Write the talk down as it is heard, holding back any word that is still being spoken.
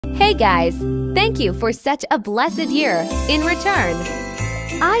Hey guys, thank you for such a blessed year. In return,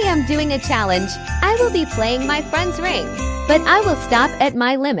 I am doing a challenge. I will be playing my friend's ring, but I will stop at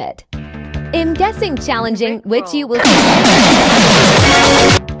my limit. In guessing challenging, which you will see.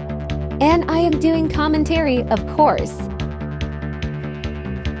 And I am doing commentary, of course.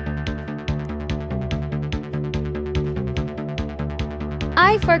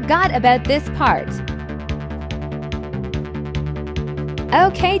 I forgot about this part.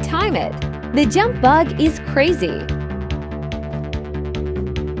 Okay, time it. The jump bug is crazy.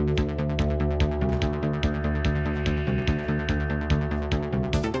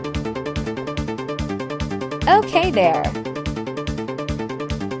 Okay there.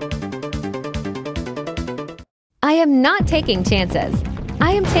 I am not taking chances.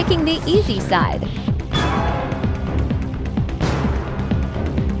 I am taking the easy side.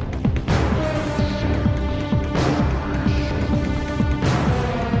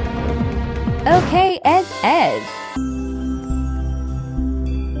 Okay, as.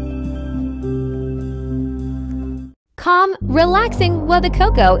 Calm, relaxing while the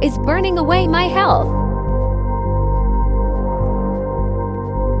cocoa is burning away my health.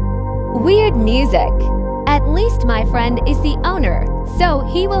 Weird music. At least my friend is the owner, so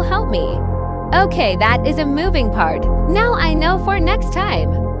he will help me. Okay, that is a moving part. Now I know for next time.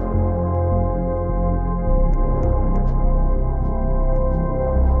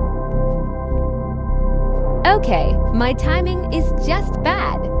 Okay, my timing is just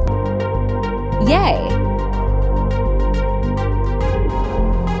bad. Yay!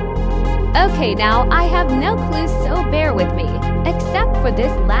 Okay, now I have no clues, so bear with me, except for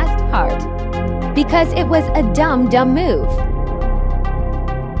this last part, because it was a dumb move.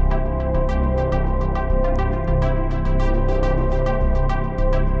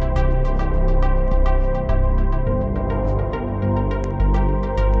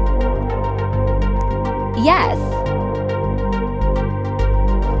 Yes.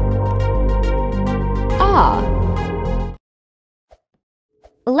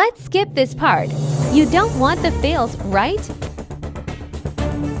 Let's skip this part. You don't want the fails, right?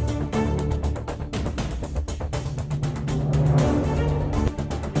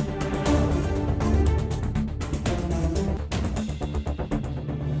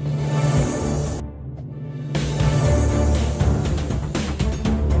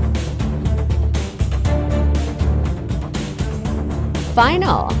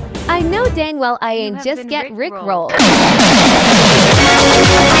 Final. I know dang well I ain't just get rickrolled.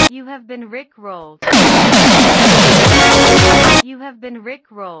 You have been rickrolled. You have been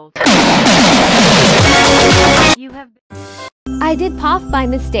rickrolled. You have been. I did POF by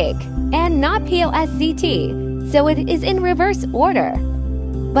mistake, and not POSCT, so it is in reverse order.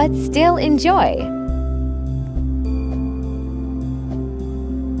 But still enjoy.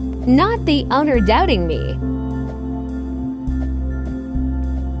 Not the owner doubting me.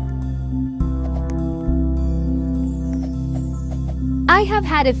 I have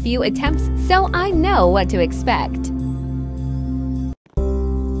had a few attempts, so I know what to expect.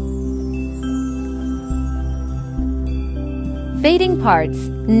 Fading parts,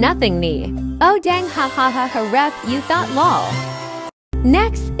 nothing knee. Oh dang ha ha ha ha rep, you thought lol.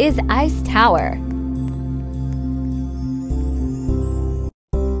 Next is Ice Tower.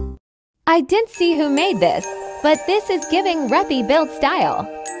 I didn't see who made this, but this is giving reppy build style.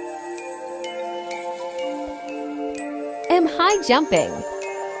 Am high jumping.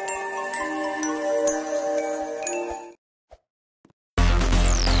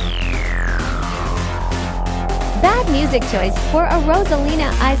 Bad music choice for a Rosalina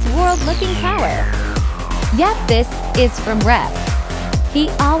Ice World looking tower. Yep, this is from Rep. He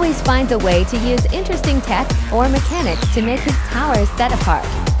always finds a way to use interesting tech or mechanics to make his towers set apart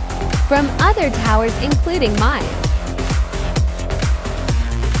from other towers, including mine.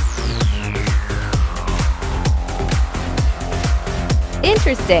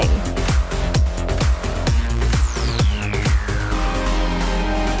 Interesting.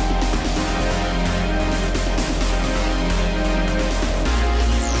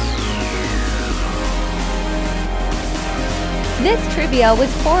 This trivia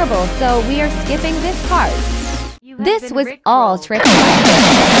was horrible, so we are skipping this part. This was all trick questions.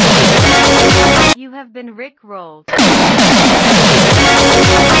 You have been rickrolled.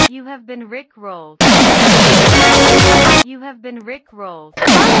 You have been rickrolled. You have been rickrolled.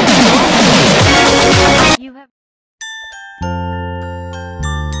 You have.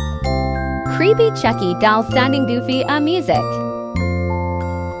 Creepy Chucky doll sounding goofy music.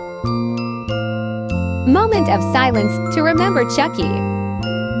 Moment of silence to remember Chucky.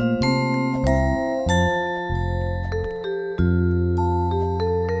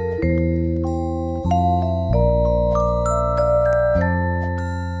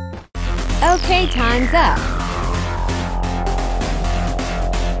 Okay, time's up.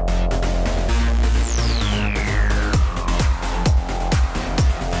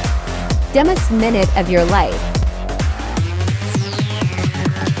 Dumbest minute of your life.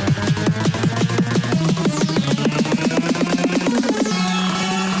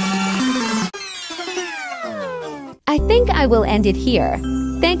 I think I will end it here.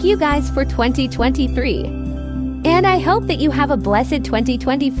 Thank you guys for 2023. And I hope that you have a blessed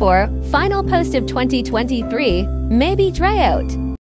 2024. Final post of 2023, maybe try out.